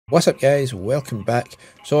What's up guys, welcome back.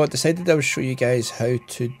 So I decided I would show you guys how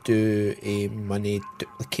to do a money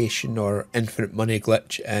duplication or infinite money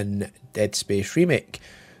glitch in Dead Space Remake.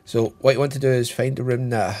 So what you want to do is find a room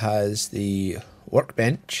that has the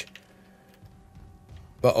workbench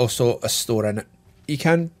but also a store in it. You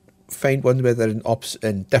can find one where they're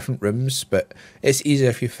in different rooms, but it's easier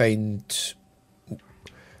if you find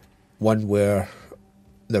one where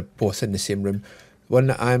they're both in the same room. One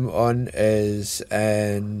that I'm on is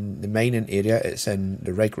in the mining area, it's in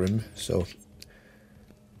the rig room. So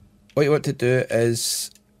what you want to do is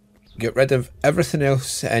get rid of everything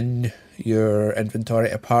else in your inventory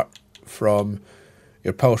apart from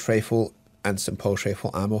your pulse rifle and some pulse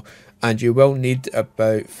rifle ammo, and you will need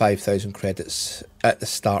about 5,000 credits at the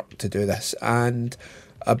start to do this, and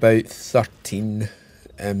about 13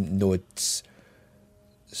 nodes.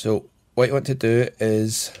 So what you want to do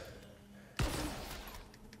is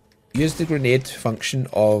use the grenade function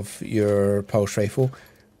of your pulse rifle,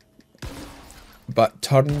 but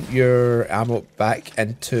turn your ammo back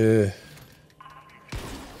into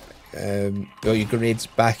your grenades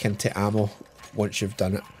back into ammo once you've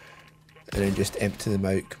done it, and then just empty them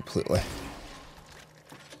out completely.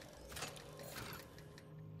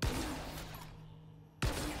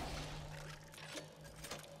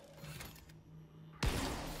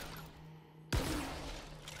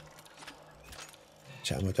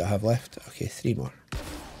 Which ammo do I have left? Okay, 3 more.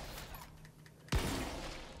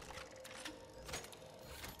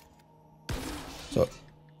 So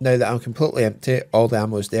now that I'm completely empty, all the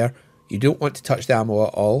ammo is there. You don't want to touch the ammo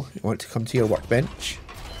at all. You want to come to your workbench,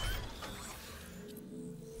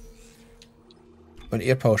 onto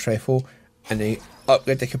your pulse rifle, and then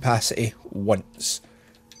upgrade the capacity once.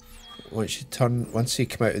 Once you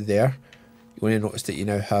come out of there, you're going to notice that you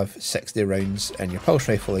now have 60 rounds in your pulse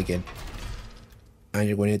rifle again. And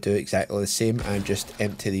you're going to do exactly the same and just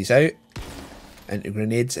empty these out into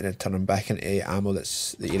grenades and then turn them back into ammo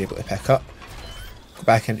that you're able to pick up. Go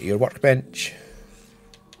back into your workbench.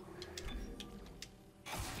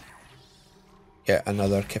 Get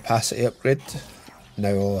another capacity upgrade.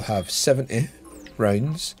 Now I'll have 70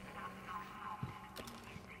 rounds.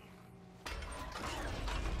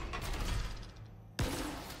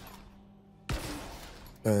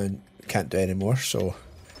 And can't do any more, so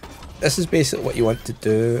this is basically what you want to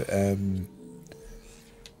do.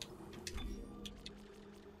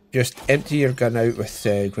 Just empty your gun out with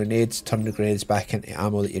grenades, turn the grenades back into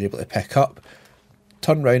ammo that you're able to pick up,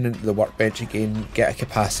 turn round into the workbench again, get a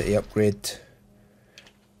capacity upgrade,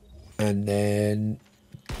 and then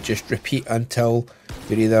just repeat until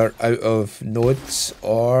you're either out of nodes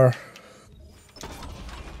or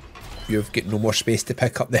you've got no more space to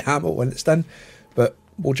pick up the ammo when it's done. But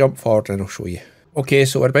we'll jump forward and I'll show you. Okay,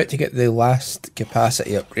 so we're about to get the last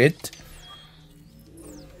capacity upgrade.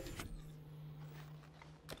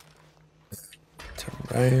 Turn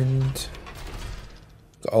around.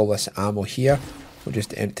 Got all this ammo here. We'll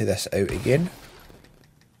just empty this out again.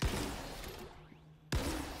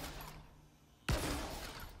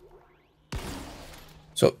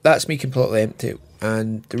 So that's me completely empty,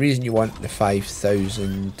 and the reason you want the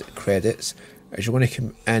 5,000 credits is you're going to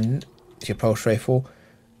come in to your pulse rifle,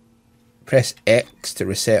 press X to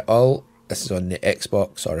reset all. This is on the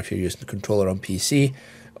Xbox, or if you're using the controller on PC.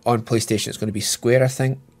 On PlayStation it's going to be square, I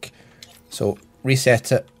think. So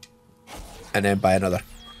reset it and then buy another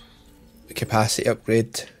capacity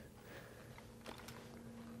upgrade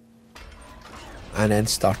and then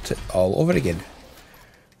start it all over again.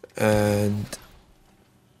 And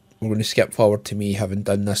we're going to skip forward to me having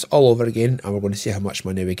done this all over again, and we're going to see how much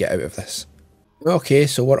money we get out of this. Okay,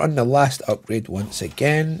 so we're on the last upgrade once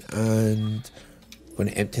again, and I'm going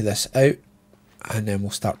to empty this out, and then we'll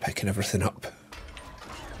start picking everything up.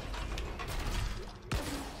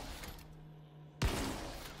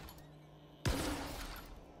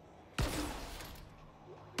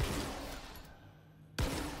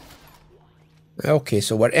 Okay,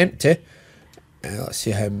 so we're empty. Let's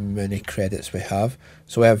see how many credits we have.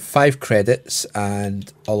 So we have 5 credits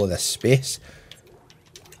and all of this space.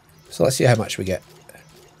 So let's see how much we get.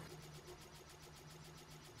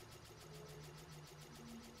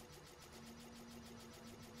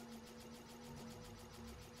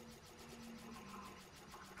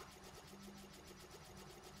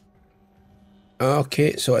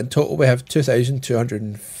 Okay, so in total we have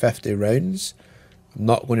 2,250 rounds. I'm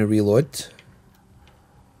not going to reload.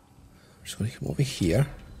 I'm just going to come over here.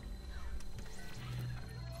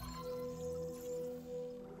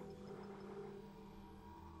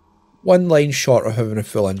 One line short of having a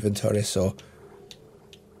full inventory, so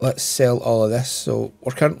let's sell all of this. So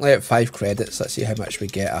we're currently at 5 credits. Let's see how much we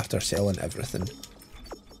get after selling everything.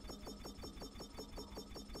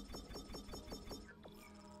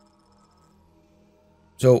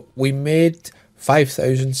 So we made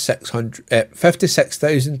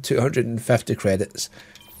 56,250 credits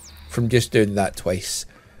from just doing that twice.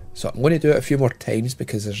 So I'm going to do it a few more times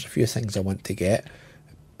because there's a few things I want to get.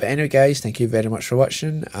 But anyway guys, thank you very much for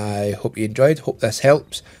watching. I hope you enjoyed, hope this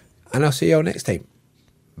helps, and I'll see you all next time.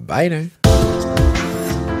 Bye now.